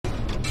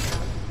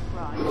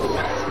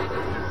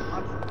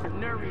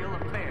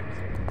real affairs.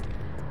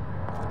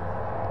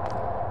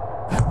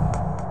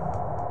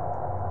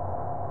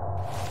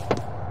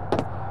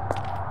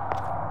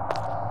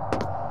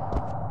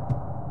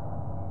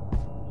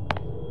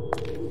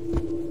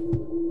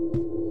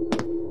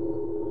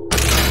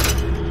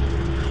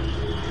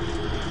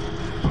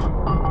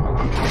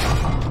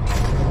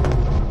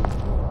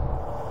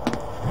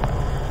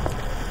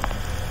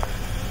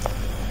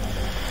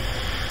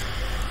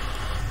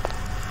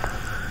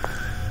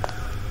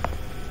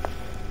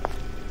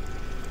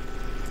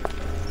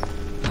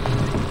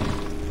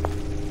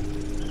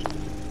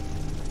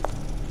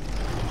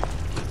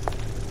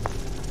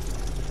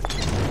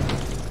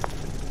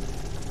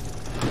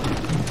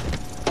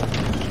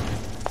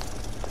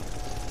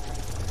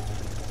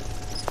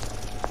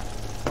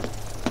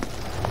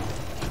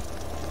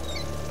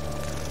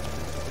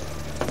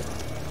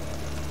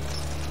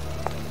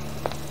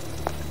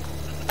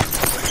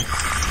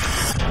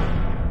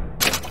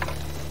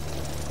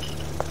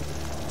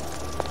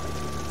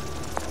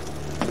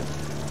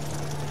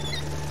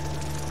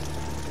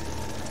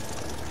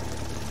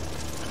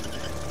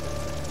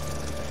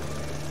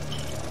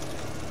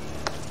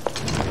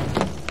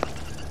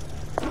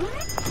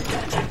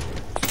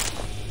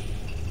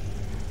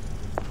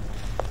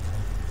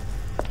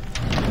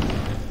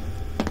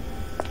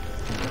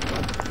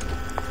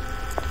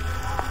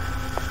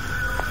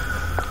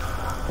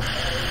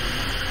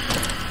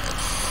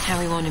 Now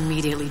we won't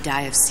immediately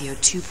die of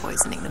CO2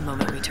 poisoning the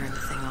moment we turn the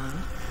thing on.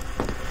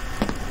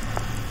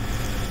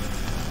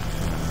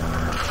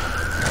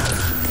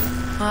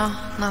 Well,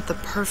 not the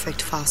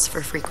perfect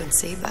phosphor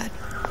frequency, but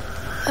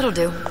it'll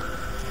do.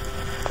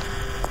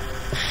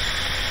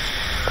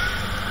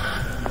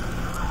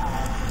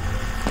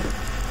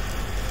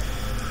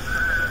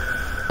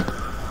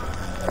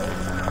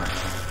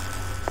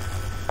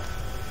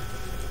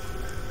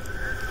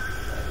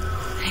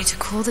 I need to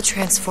cool the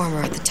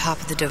transformer at the top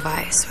of the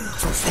device, or the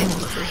whole thing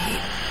will overheat.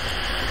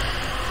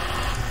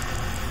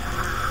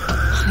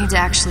 I'll need to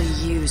actually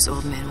use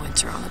Old Man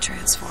Winter on the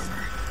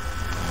transformer.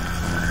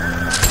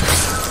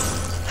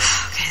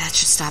 Okay, that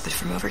should stop it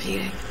from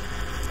overheating.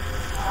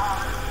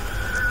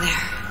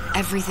 There,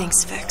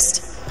 everything's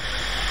fixed.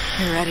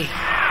 You're ready.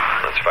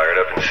 Let's fire it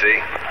up and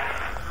see.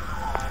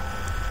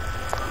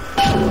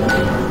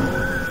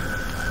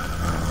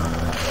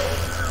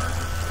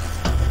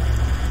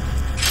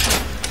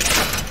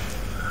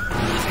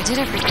 I did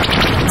everything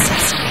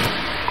successfully.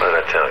 What did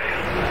I tell you?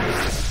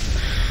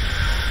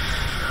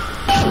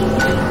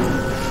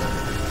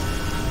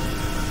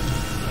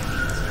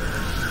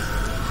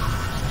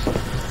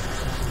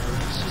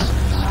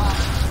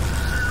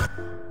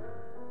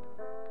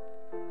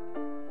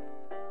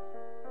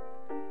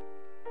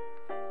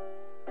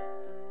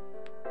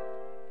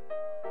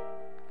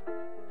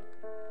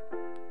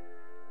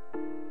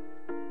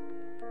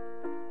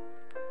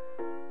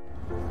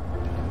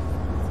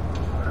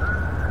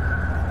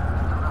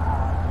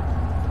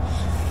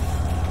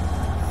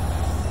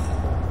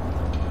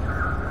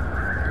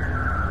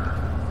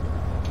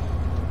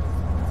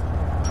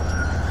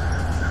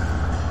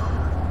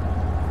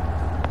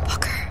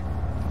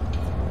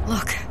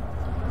 Look.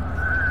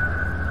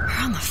 We're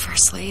on the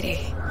First Lady.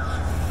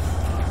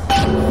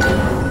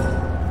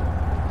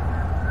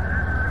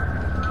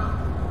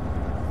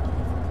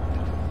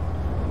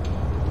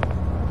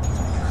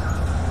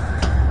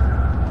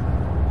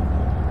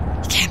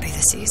 It can't be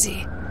this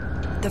easy.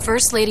 The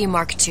First Lady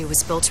Mark II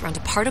was built around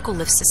a particle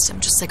lift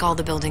system just like all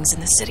the buildings in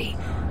the city.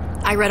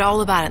 I read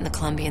all about it in the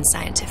Columbian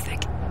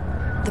Scientific.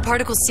 The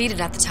particles seated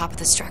at the top of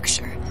the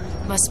structure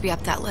must be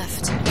up that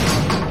lift.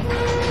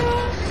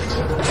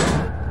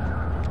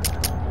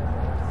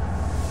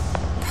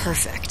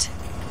 Perfect. Seems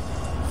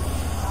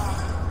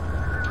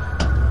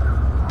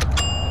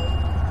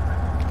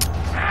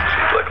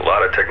like a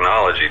lot of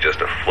technology just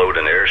to float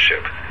an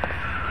airship.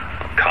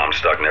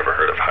 Comstock never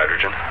heard of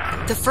hydrogen.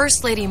 The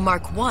First Lady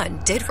Mark I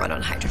did run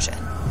on hydrogen,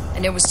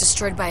 and it was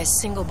destroyed by a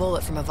single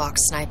bullet from a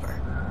Vox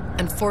sniper.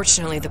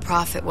 Unfortunately, the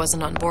Prophet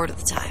wasn't on board at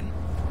the time.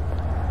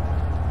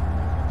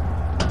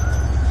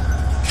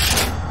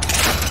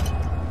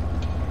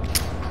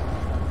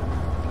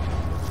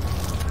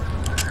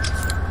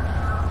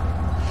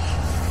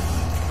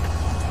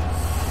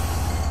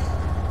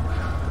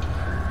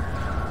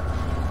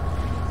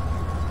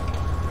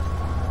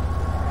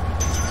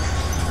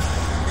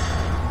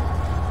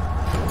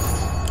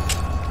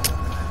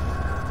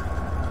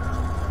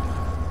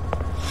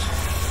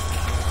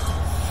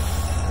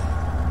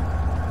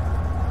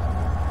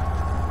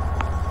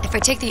 If I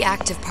take the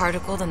active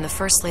particle, then the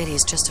First Lady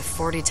is just a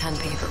 40-ton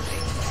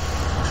paperweight.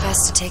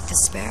 Best to take the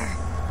spare.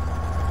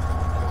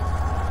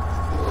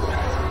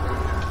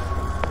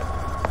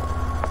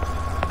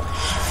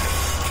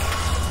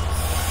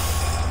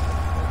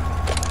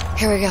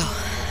 Here we go.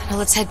 Now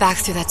let's head back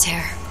through that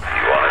tear.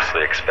 You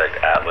honestly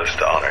expect Atlas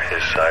to honor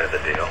his side of the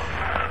deal?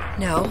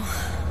 No,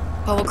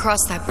 but we'll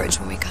cross that bridge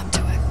when we come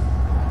to it.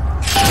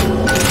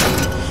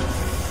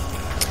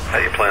 How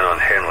do you plan on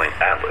handling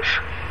Atlas?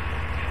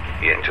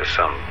 He ain't just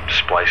some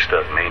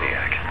spliced-up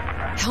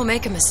maniac. He'll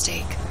make a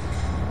mistake.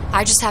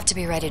 I just have to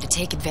be ready to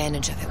take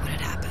advantage of it when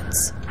it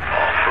happens.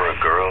 All for a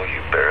girl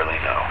you barely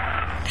know.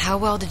 How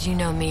well did you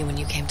know me when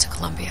you came to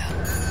Columbia?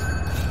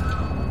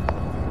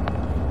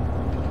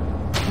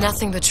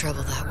 Nothing but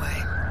trouble that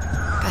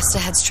way. Best to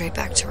head straight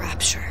back to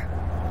Rapture.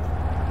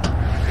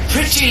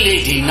 Pretty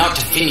lady not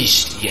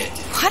finished yet.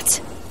 What?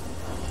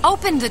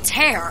 Open the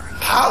tear.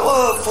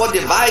 Power for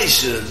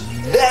device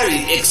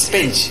very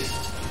expensive.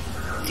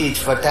 Tit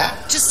for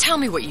tat. Just tell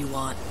me what you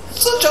want.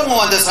 Suchong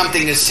wants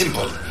something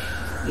simple.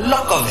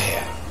 Lock of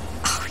hair.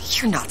 Oh,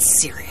 you're not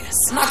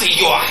serious. Not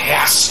your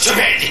hair,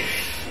 stupid.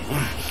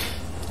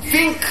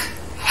 Think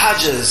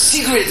has a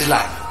secret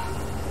life.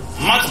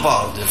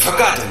 Mothballed,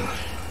 forgotten.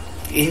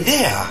 In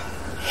there,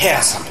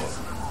 hair sample.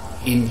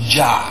 In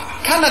jar.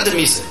 Cannot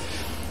miss it.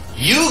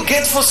 You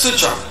get for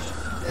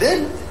Suchong.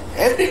 Then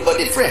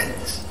everybody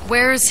friends.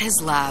 Where's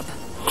his lab?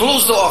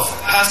 Closed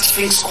off, past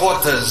Fink's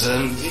quarters.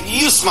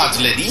 You smart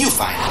lady, you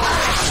find.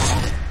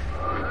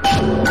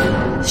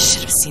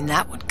 Should have seen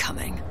that one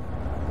coming.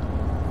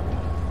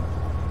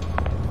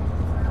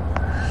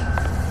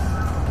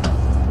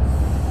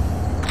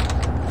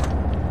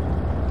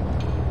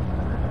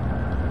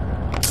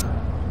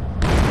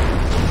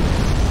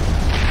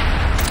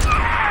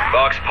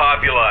 Vox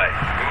Populi.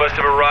 We must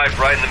have arrived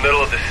right in the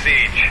middle of the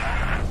siege.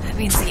 That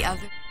means the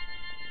other...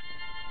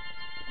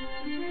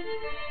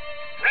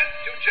 Press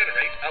to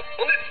generate a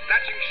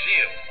bullet-snatching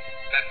shield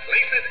that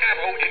places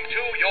ammo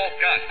into your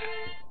gun.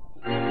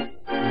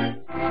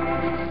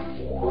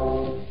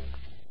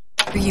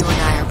 You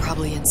and I are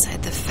probably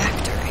inside the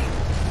factory.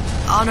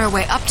 On our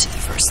way up to the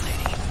First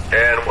Lady.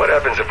 And what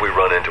happens if we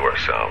run into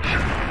ourselves?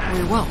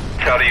 We won't.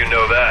 How do you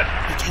know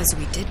that? Because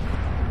we didn't.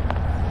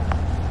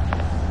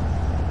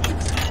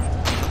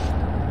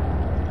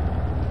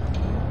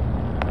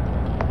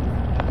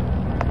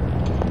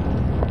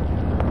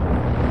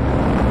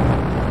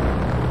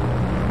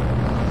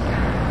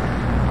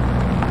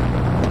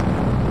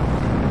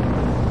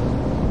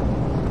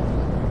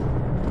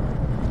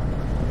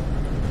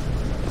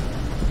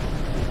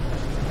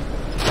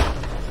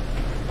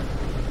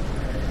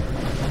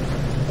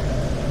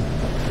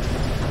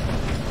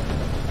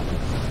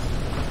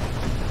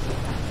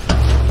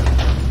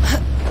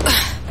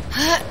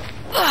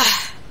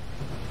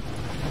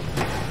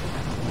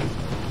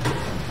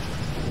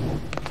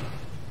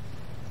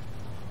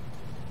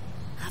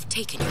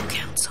 Taken your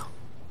counsel,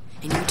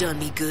 and you done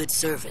me good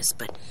service,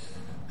 but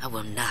I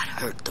will not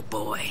hurt the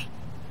boy.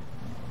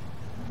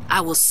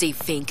 I will see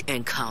Fink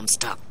and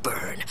Comstock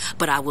burn,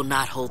 but I will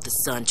not hold the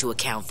son to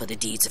account for the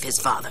deeds of his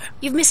father.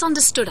 You've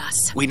misunderstood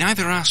us. We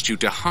neither asked you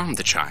to harm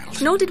the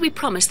child. Nor did we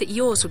promise that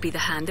yours would be the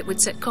hand that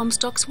would set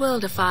Comstock's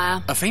world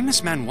afire. A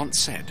famous man once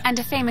said, And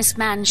a famous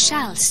man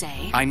shall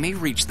say, I may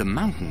reach the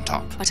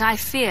mountaintop, but I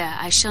fear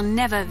I shall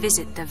never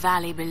visit the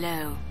valley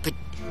below. But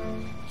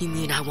you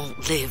mean I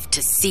won't live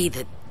to see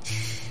the...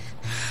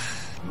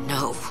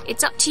 No.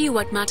 It's up to you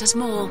what matters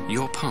more.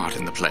 Your part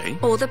in the play?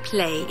 Or the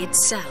play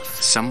itself.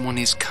 Someone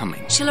is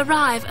coming. She'll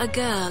arrive, a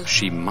girl.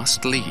 She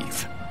must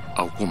leave.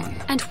 A woman.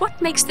 And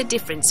what makes the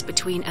difference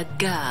between a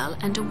girl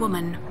and a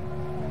woman?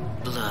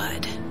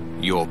 Blood.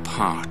 Your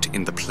part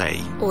in the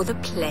play. Or the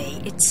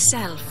play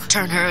itself.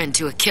 Turn her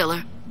into a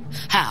killer?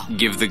 How?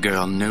 Give the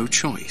girl no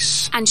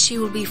choice. And she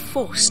will be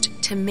forced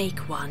to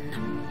make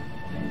one.